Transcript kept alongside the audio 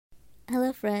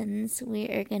Hello friends, we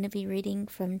are going to be reading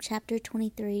from chapter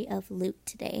 23 of Luke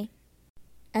today.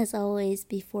 As always,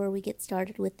 before we get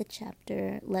started with the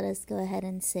chapter, let us go ahead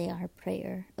and say our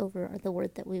prayer over the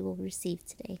word that we will receive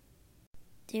today.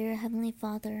 Dear Heavenly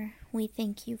Father, we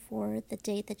thank you for the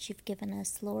day that you've given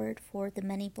us, Lord, for the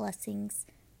many blessings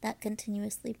that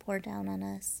continuously pour down on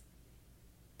us.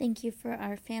 Thank you for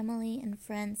our family and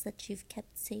friends that you've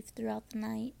kept safe throughout the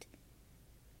night.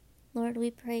 Lord,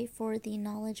 we pray for the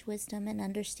knowledge, wisdom, and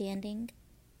understanding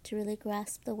to really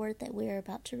grasp the word that we are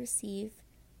about to receive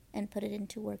and put it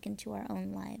into work into our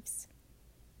own lives.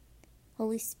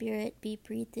 Holy Spirit, be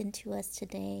breathed into us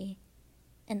today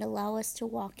and allow us to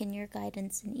walk in your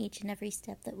guidance in each and every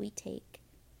step that we take.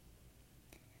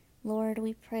 Lord,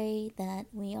 we pray that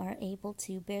we are able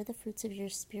to bear the fruits of your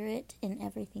Spirit in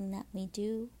everything that we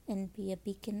do and be a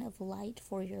beacon of light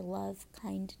for your love,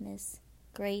 kindness,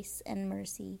 grace, and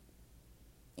mercy.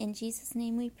 In Jesus'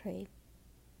 name we pray.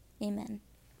 Amen.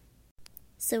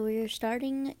 So we're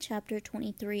starting chapter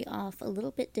 23 off a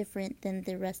little bit different than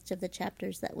the rest of the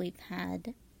chapters that we've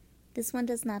had. This one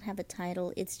does not have a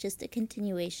title. It's just a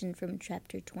continuation from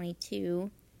chapter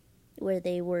 22, where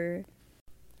they were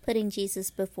putting Jesus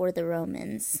before the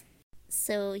Romans.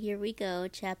 So here we go,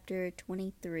 chapter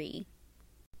 23.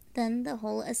 Then the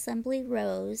whole assembly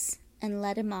rose and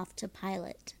led him off to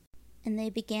Pilate. And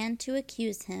they began to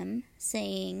accuse him,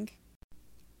 saying,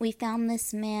 "We found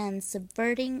this man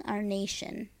subverting our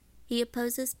nation. He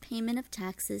opposes payment of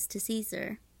taxes to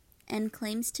Caesar, and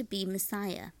claims to be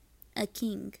Messiah, a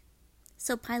king."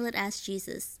 So Pilate asked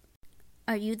Jesus,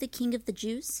 "Are you the king of the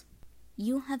Jews?"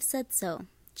 "You have said so,"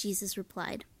 Jesus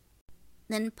replied.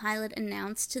 Then Pilate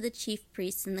announced to the chief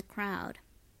priests and the crowd,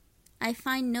 "I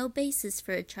find no basis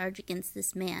for a charge against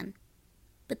this man."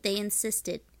 But they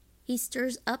insisted, "He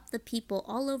stirs up the people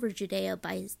all over Judea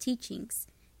by his teachings.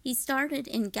 He started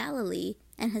in Galilee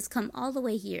and has come all the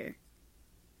way here."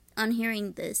 On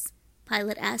hearing this,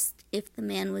 Pilate asked if the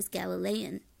man was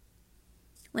Galilean.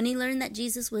 When he learned that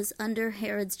Jesus was under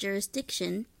Herod's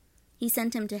jurisdiction, he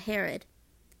sent him to Herod,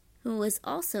 who was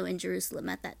also in Jerusalem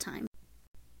at that time.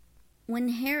 When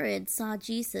Herod saw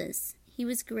Jesus, he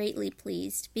was greatly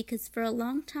pleased, because for a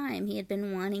long time he had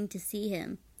been wanting to see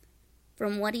him.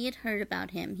 From what he had heard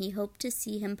about him, he hoped to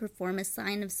see him perform a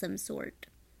sign of some sort.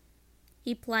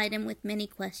 He plied him with many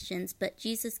questions, but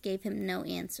Jesus gave him no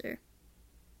answer.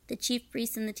 The chief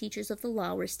priests and the teachers of the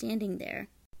law were standing there,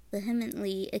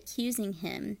 vehemently accusing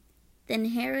him. Then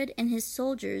Herod and his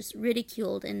soldiers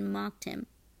ridiculed and mocked him.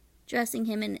 Dressing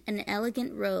him in an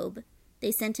elegant robe,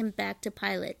 they sent him back to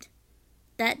Pilate.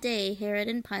 That day Herod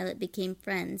and Pilate became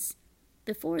friends.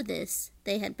 Before this,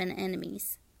 they had been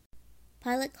enemies.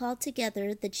 Pilate called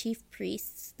together the chief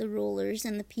priests, the rulers,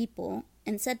 and the people,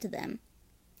 and said to them,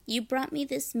 "You brought me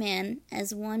this man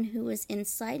as one who was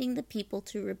inciting the people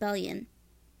to rebellion.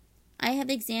 I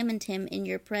have examined him in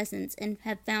your presence and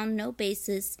have found no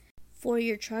basis for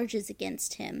your charges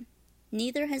against him.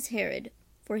 Neither has Herod,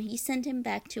 for he sent him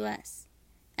back to us.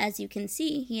 As you can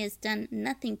see, he has done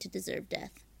nothing to deserve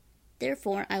death.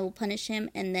 Therefore I will punish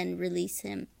him and then release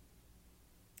him."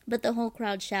 But the whole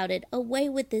crowd shouted, "Away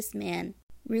with this man!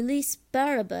 Release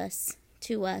Barabbas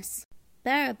to us."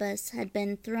 Barabbas had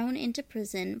been thrown into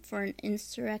prison for an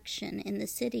insurrection in the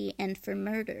city and for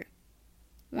murder.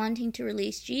 Wanting to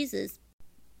release Jesus,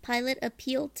 Pilate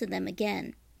appealed to them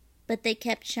again, but they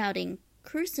kept shouting,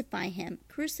 "Crucify him!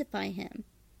 Crucify him!"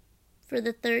 For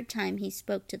the third time he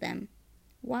spoke to them.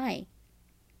 "Why?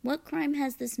 What crime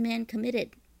has this man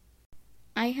committed?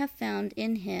 I have found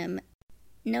in him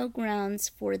no grounds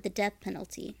for the death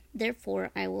penalty. Therefore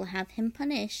I will have him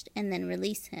punished and then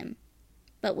release him."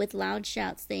 But with loud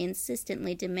shouts they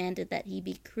insistently demanded that he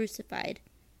be crucified,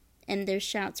 and their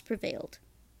shouts prevailed.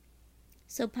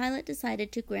 So Pilate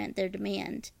decided to grant their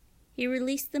demand. He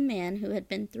released the man who had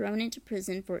been thrown into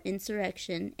prison for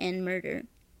insurrection and murder,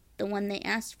 the one they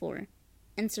asked for,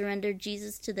 and surrendered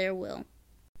Jesus to their will.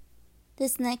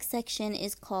 This next section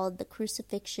is called the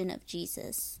Crucifixion of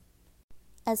Jesus.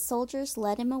 As soldiers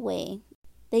led him away,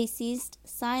 they seized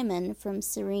Simon from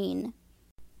Cyrene,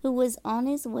 who was on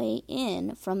his way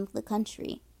in from the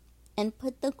country, and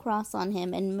put the cross on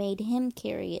him and made him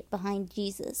carry it behind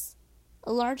Jesus.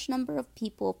 A large number of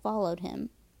people followed him,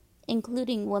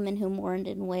 including women who mourned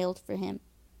and wailed for him.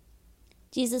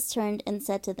 Jesus turned and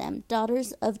said to them,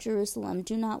 "Daughters of Jerusalem,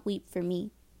 do not weep for me.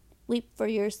 Weep for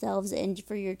yourselves and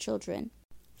for your children.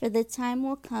 For the time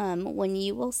will come when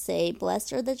you will say,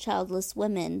 'Blessed are the childless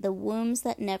women, the wombs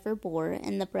that never bore,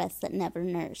 and the breasts that never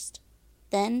nursed.'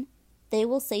 Then they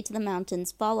will say to the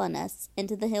mountains, 'Fall on us,' and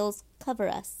to the hills, 'Cover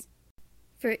us.'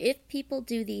 For if people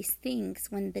do these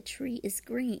things when the tree is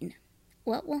green,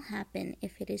 What will happen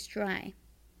if it is dry?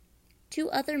 2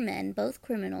 other men, both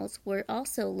criminals, were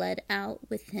also led out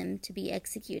with him to be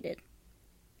executed.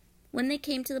 When they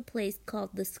came to the place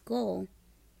called the Skull,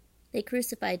 they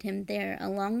crucified him there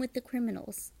along with the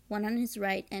criminals, one on his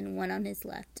right and one on his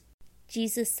left.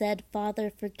 Jesus said, "Father,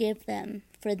 forgive them,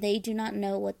 for they do not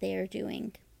know what they are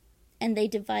doing." And they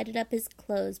divided up his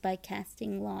clothes by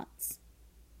casting lots.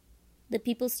 The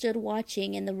people stood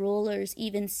watching, and the rulers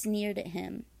even sneered at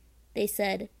him. They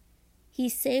said, "He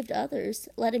saved others,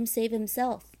 let him save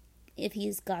himself, if he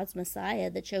is God's Messiah,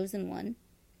 the chosen one."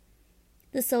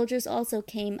 The soldiers also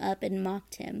came up and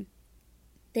mocked him.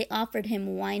 They offered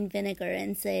him wine vinegar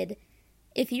and said,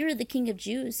 "If you are the King of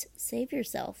Jews, save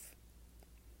yourself."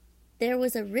 There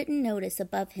was a written notice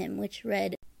above him which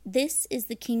read, "This is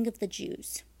the King of the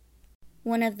Jews."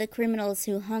 One of the criminals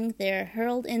who hung there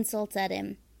hurled insults at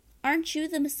him. "Aren't you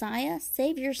the Messiah?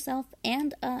 Save yourself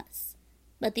and us."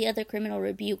 But the other criminal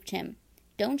rebuked him.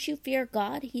 "Don't you fear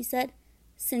God?" he said.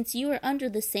 "Since you are under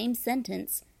the same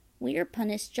sentence, we are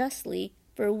punished justly,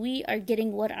 for we are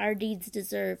getting what our deeds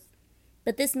deserve.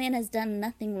 But this man has done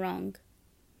nothing wrong."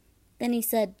 Then he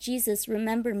said, "Jesus,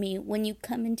 remember me when you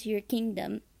come into your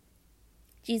kingdom."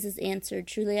 Jesus answered,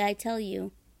 "Truly I tell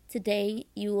you, today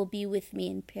you will be with me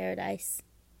in paradise."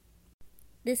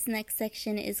 This next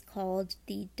section is called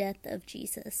the Death of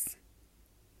Jesus.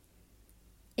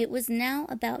 It was now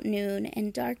about noon,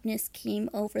 and darkness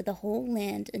came over the whole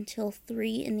land until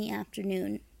 3 in the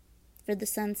afternoon, for the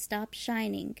sun stopped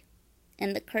shining,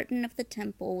 and the curtain of the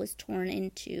temple was torn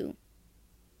in two.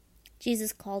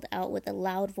 Jesus called out with a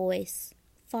loud voice,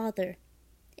 "Father,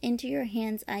 into your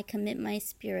hands I commit my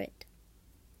spirit."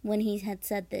 When he had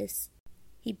said this,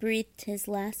 he breathed his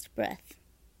last breath.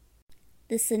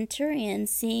 The centurion,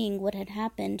 seeing what had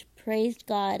happened, praised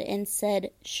God and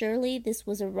said, "Surely this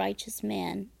was a righteous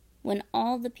man." When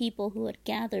all the people who had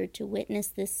gathered to witness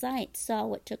this sight saw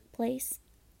what took place,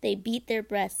 they beat their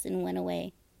breasts and went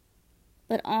away.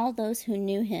 But all those who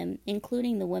knew him,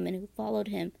 including the women who followed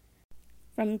him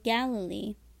from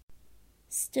Galilee,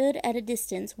 stood at a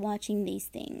distance watching these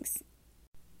things.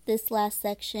 This last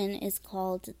section is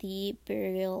called the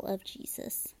Burial of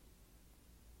Jesus.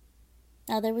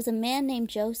 Now there was a man named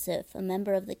Joseph, a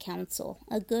member of the council,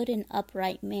 a good and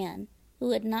upright man,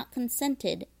 who had not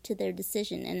consented to their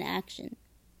decision and action.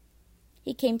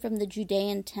 He came from the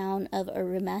Judean town of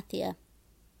Arimathea,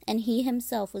 and he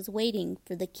himself was waiting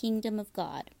for the kingdom of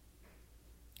God.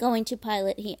 Going to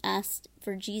Pilate, he asked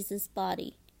for Jesus'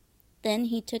 body. Then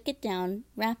he took it down,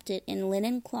 wrapped it in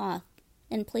linen cloth,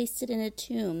 and placed it in a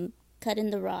tomb cut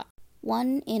in the rock,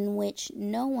 one in which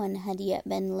no one had yet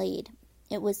been laid.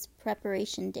 It was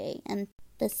preparation day, and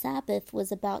the Sabbath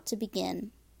was about to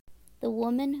begin. The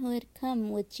woman who had come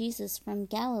with Jesus from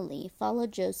Galilee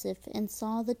followed Joseph and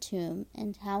saw the tomb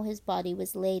and how his body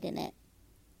was laid in it.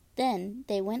 Then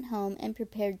they went home and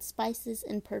prepared spices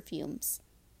and perfumes,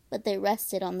 but they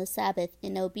rested on the Sabbath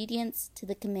in obedience to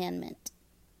the commandment.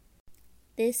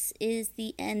 This is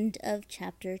the end of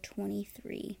chapter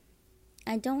 23.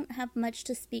 I don't have much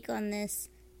to speak on this.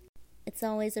 It's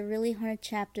always a really hard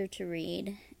chapter to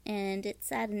read, and it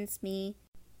saddens me.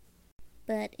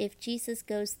 But if Jesus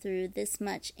goes through this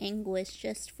much anguish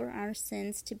just for our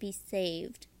sins to be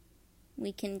saved,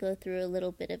 we can go through a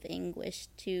little bit of anguish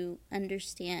to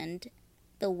understand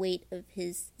the weight of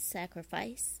his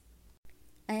sacrifice.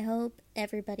 I hope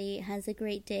everybody has a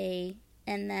great day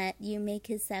and that you make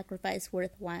his sacrifice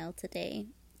worthwhile today.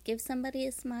 Give somebody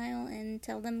a smile and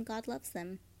tell them God loves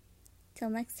them.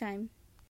 Till next time.